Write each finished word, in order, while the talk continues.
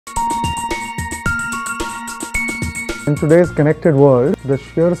In today's connected world, the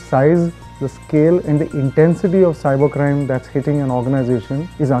sheer size, the scale and the intensity of cybercrime that's hitting an organization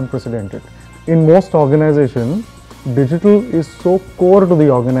is unprecedented. In most organizations, digital is so core to the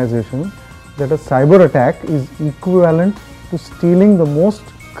organization that a cyber attack is equivalent to stealing the most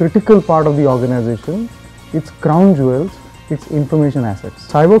critical part of the organization, its crown jewels, its information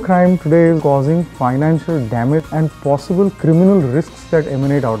assets. Cybercrime today is causing financial damage and possible criminal risks that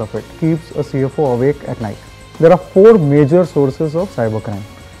emanate out of it. Keeps a CFO awake at night. There are four major sources of cybercrime.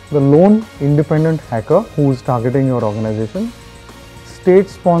 The lone independent hacker who is targeting your organization,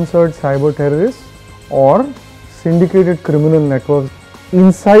 state-sponsored cyber terrorists or syndicated criminal networks,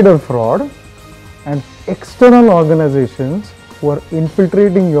 insider fraud, and external organizations who are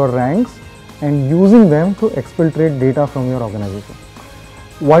infiltrating your ranks and using them to exfiltrate data from your organization.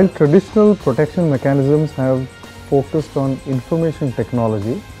 While traditional protection mechanisms have focused on information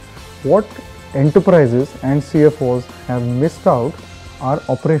technology, what enterprises and CFOs have missed out are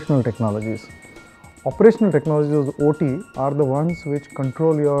operational technologies. Operational technologies, OT, are the ones which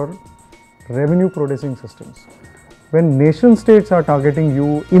control your revenue producing systems. When nation states are targeting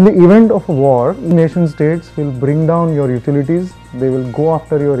you, in the event of a war, nation states will bring down your utilities, they will go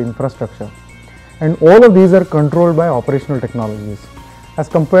after your infrastructure. And all of these are controlled by operational technologies. As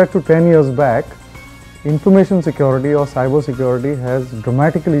compared to 10 years back, information security or cyber security has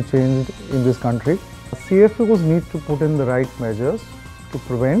dramatically changed in this country. CFOs need to put in the right measures to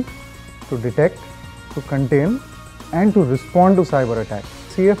prevent, to detect, to contain, and to respond to cyber attacks.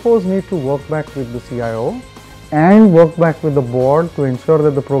 CFOs need to work back with the CIO and work back with the board to ensure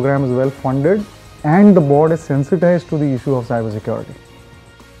that the program is well funded and the board is sensitized to the issue of cybersecurity.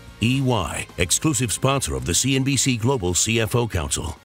 EY, exclusive sponsor of the CNBC Global CFO Council.